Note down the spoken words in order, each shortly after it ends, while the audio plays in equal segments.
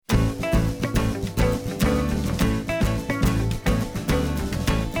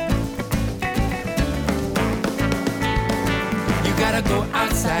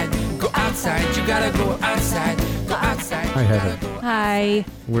outside. You gotta go outside. Go outside. Hi, Heather. Hi.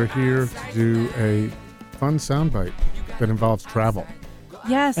 We're here to do a fun soundbite that involves travel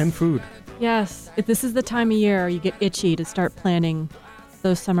Yes. and food. Yes. This is the time of year you get itchy to start planning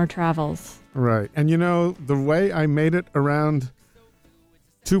those summer travels. Right. And you know, the way I made it around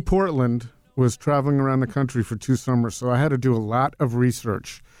to Portland was traveling around the country for 2 summers. So I had to do a lot of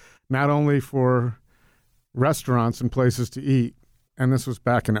research, not only for restaurants and places to eat, and this was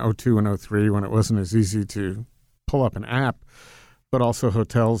back in 2002 and 2003 when it wasn't as easy to pull up an app, but also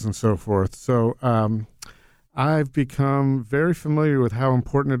hotels and so forth. So I've become very familiar with how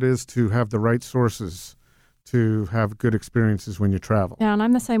important it is to have the right sources to have good experiences when you travel. Yeah, and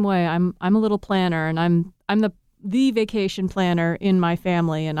I'm the same way. I'm a little planner, and I'm the vacation planner in my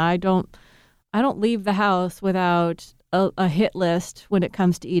family, and I don't leave the house without a hit list when it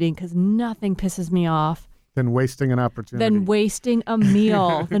comes to eating, because nothing pisses me off Than wasting an opportunity. than wasting a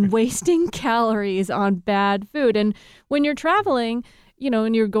meal, than wasting calories on bad food. And when you're traveling,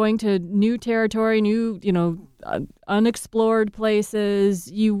 and you're going to new territory, new, unexplored places,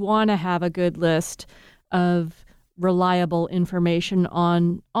 you want to have a good list of reliable information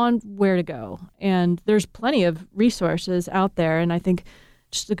on where to go. And there's plenty of resources out there. And I think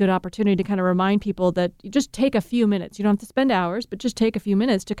just a good opportunity to kind of remind people that you just take a few minutes. You don't have to spend hours, but just take a few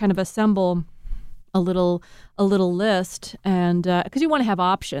minutes to kind of assemble a little list, and because you want to have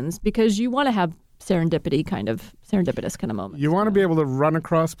options, because you want to have serendipitous kind of moments. You want to be able to run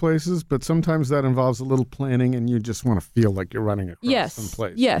across places, but sometimes that involves a little planning, and you just want to feel like you're running across some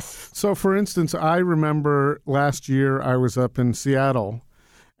place. Yes. So, for instance, I remember last year I was up in Seattle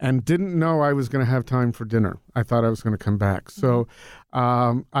and didn't know I was going to have time for dinner. I thought I was going to come back. So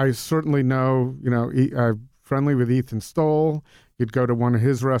I certainly know, I'm friendly with Ethan Stoll. You'd go to one of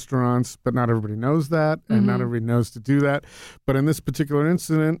his restaurants, but not everybody knows that, and not everybody knows to do that. But in this particular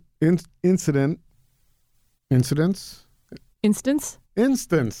instance,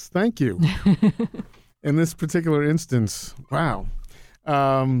 thank you. In this particular instance, wow.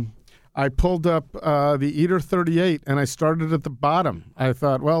 I pulled up the Eater 38, and I started at the bottom. I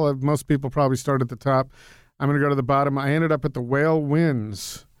thought, well, most people probably start at the top. I'm going to go to the bottom. I ended up at the Whale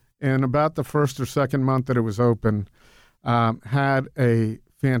Winds in about the first or second month that it was open. Had a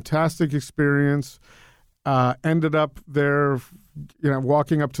fantastic experience. Ended up there,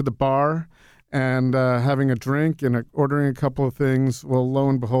 walking up to the bar and having a drink and ordering a couple of things. Well, lo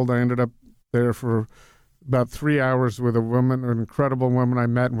and behold, I ended up there for about 3 hours with an incredible woman I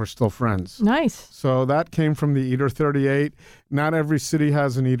met, and we're still friends. Nice. So that came from the Eater 38. Not every city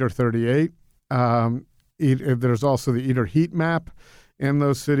has an Eater 38. There's also the Eater heat map. In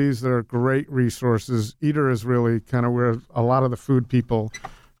those cities, there are great resources. Eater is really kind of where a lot of the food people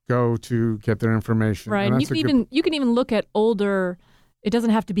go to get their information. Right, and you can even look at older. It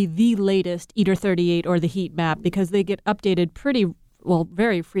doesn't have to be the latest Eater 38 or the heat map, because they get updated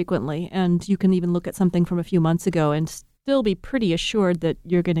very frequently. And you can even look at something from a few months ago and still be pretty assured that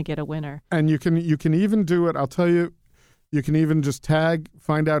you're going to get a winner. And you can even do it. I'll tell you. You can even just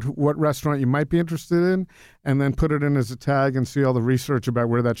find out what restaurant you might be interested in, and then put it in as a tag and see all the research about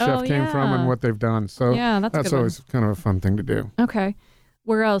where that chef came from and what they've done. So that's always kind of a fun thing to do. Okay.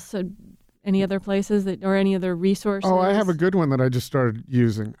 Where else? Any other places or any other resources? Oh, I have a good one that I just started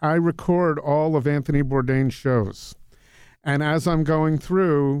using. I record all of Anthony Bourdain's shows. And as I'm going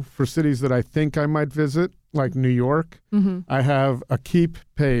through for cities that I think I might visit, like New York, I have a Keep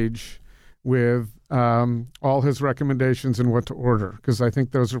page with all his recommendations and what to order, because I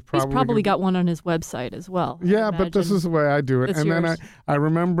think those are probably... He's probably got one on his website as well. Yeah, but this is the way I do it. And then I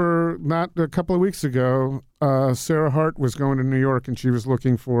remember not a couple of weeks ago, Sarah Hart was going to New York and she was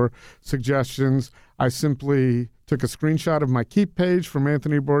looking for suggestions. I simply took a screenshot of my Keep page from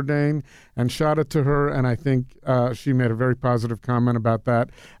Anthony Bourdain and shot it to her, and I think she made a very positive comment about that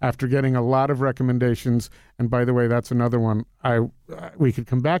after getting a lot of recommendations. And by the way, that's another one. We could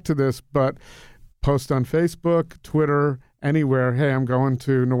come back to this, but post on Facebook, Twitter, anywhere. Hey, I'm going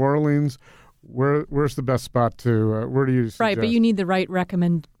to New Orleans. Where's the best spot to? Where do you suggest? Right, but you need the right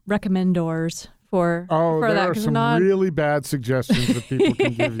recommendors for there that. Are some really bad suggestions that people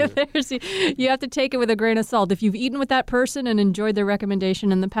can give you. You have to take it with a grain of salt. If you've eaten with that person and enjoyed their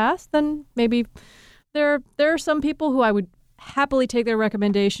recommendation in the past, then maybe there are some people who I would happily take their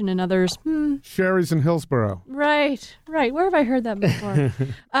recommendation, and others. Sherry's in Hillsborough. Right. Where have I heard that before?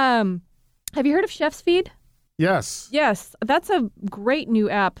 Have you heard of Chef's Feed? Yes. Yes. That's a great new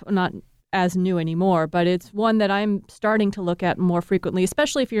app, not as new anymore, but it's one that I'm starting to look at more frequently,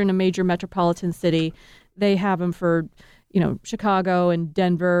 especially if you're in a major metropolitan city. They have them for, Chicago and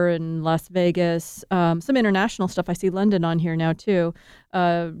Denver and Las Vegas, some international stuff. I see London on here now too.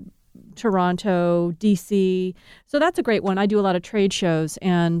 Toronto, DC. So that's a great one. I do a lot of trade shows,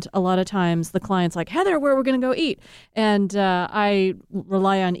 and a lot of times the client's like, Heather, where are we going to go eat? And I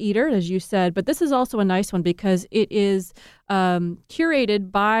rely on Eater, as you said, but this is also a nice one because it is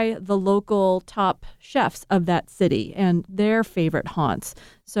curated by the local top chefs of that city and their favorite haunts.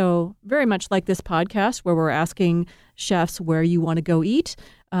 So very much like this podcast where we're asking chefs where you want to go eat.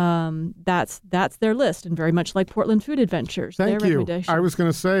 That's their list, and very much like Portland Food Adventures. Thank you. I was going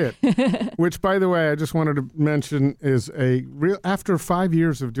to say it, which, by the way, I just wanted to mention is a real. After 5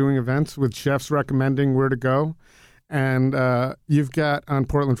 years of doing events with chefs recommending where to go, and you've got on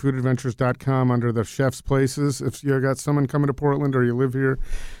PortlandFoodAdventures.com under the chefs' places. If you got someone coming to Portland or you live here,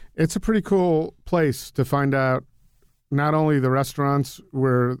 it's a pretty cool place to find out not only the restaurants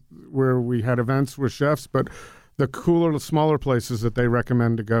where we had events with chefs, but the cooler, smaller places that they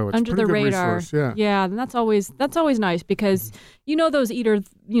recommend to go. It's under the radar. Resource, yeah, and that's always nice because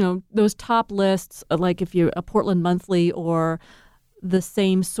those top lists, like if you're a Portland Monthly or the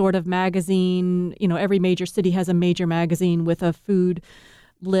same sort of magazine. Every major city has a major magazine with a food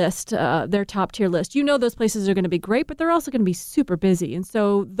list, their top tier list. Those places are going to be great, but they're also going to be super busy, and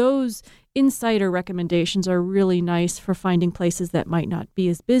so those insider recommendations are really nice for finding places that might not be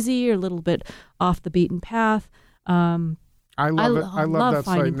as busy or a little bit off the beaten path. I love it. I love that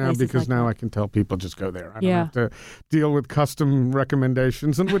site now because like now that. I can tell people just go there. I don't have to deal with custom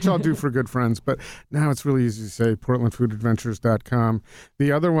recommendations, and which I'll do for good friends. But now it's really easy to say PortlandFoodAdventures.com.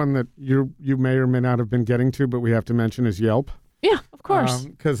 The other one that you may or may not have been getting to, but we have to mention is Yelp. Yeah, of course.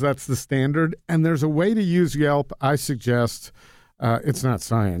 Because that's the standard. And there's a way to use Yelp. I suggest it's not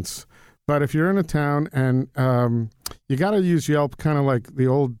science. But if you're in a town and you got to use Yelp kind of like the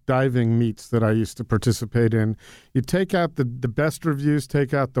old diving meets that I used to participate in. You take out the best reviews,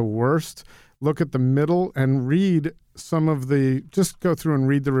 take out the worst, look at the middle, and read just go through and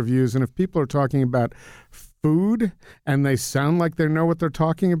read the reviews. And if people are talking about food and they sound like they know what they're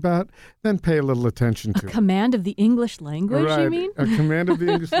talking about, then pay a little attention to it. A command of the English language, right. You mean? A command of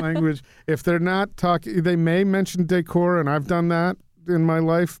the English language. If they're not talking, they may mention decor, and I've done that in my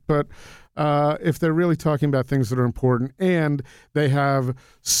life, but if they're really talking about things that are important and they have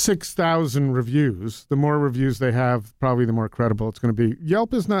 6,000 reviews, the more reviews they have, probably the more credible it's going to be.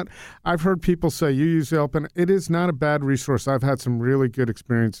 Yelp is not, I've heard people say you use Yelp, and it is not a bad resource. I've had some really good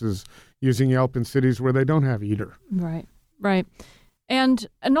experiences using Yelp in cities where they don't have Eater. Right. And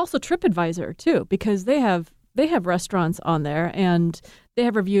also TripAdvisor too, because they have restaurants on there and they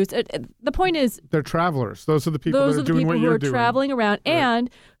have reviews. The point is, they're travelers. Those are the people that are doing what you're doing. Those are the people who are traveling around, right. And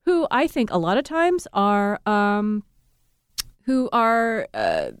who I think a lot of times are a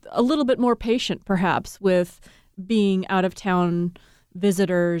little bit more patient, perhaps, with being out of town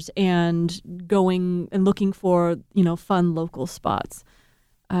visitors and going and looking for fun local spots.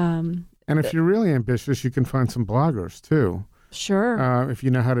 And if you're really ambitious, you can find some bloggers too. Sure. If you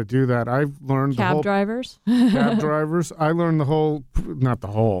know how to do that. I've learned cab drivers. Cab drivers. I learned not the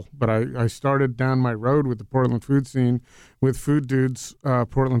whole, but I started down my road with the Portland food scene with Food Dudes,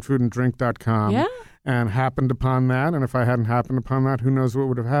 PortlandFoodAndDrink.com. Yeah. And happened upon that. And if I hadn't happened upon that, who knows what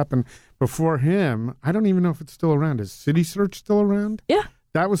would have happened. Before him, I don't even know if it's still around. Is City Search still around? Yeah.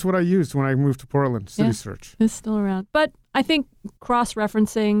 That was what I used when I moved to Portland, City Search. It's still around. But I think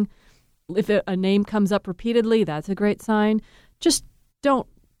cross-referencing, if a name comes up repeatedly, that's a great sign. Just don't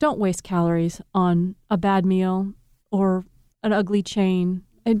waste calories on a bad meal or an ugly chain.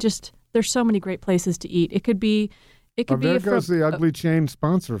 There's so many great places to eat. It could be. There goes the ugly chain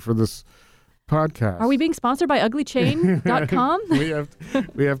sponsor for this podcast. Are we being sponsored by uglychain.com?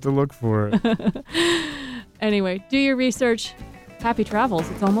 we have to look for it. Anyway, do your research. Happy travels.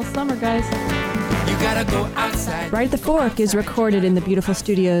 It's almost summer, guys. You gotta go outside. Right at the Fork is recorded in the beautiful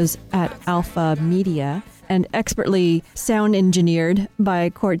studios at Alpha Media and expertly sound engineered by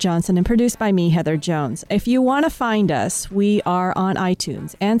Court Johnson and produced by me, Heather Jones. If you want to find us, we are on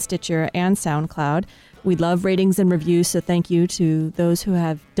iTunes and Stitcher and SoundCloud. We love ratings and reviews, so thank you to those who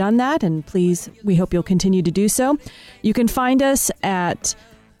have done that, and please, we hope you'll continue to do so. You can find us at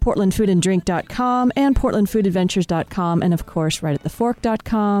PortlandFoodAndDrink.com and PortlandFoodAdventures.com, and of course, right at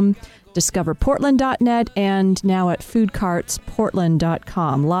thefork.com. DiscoverPortland.net, and now at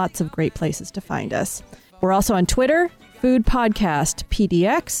FoodCartsPortland.com. Lots of great places to find us. We're also on Twitter, Food Podcast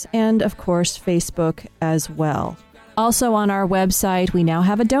PDX, and of course, Facebook as well. Also on our website, we now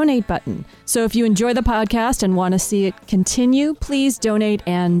have a donate button. So if you enjoy the podcast and want to see it continue, please donate,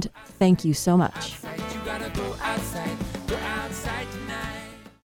 and thank you so much. You gotta go outside.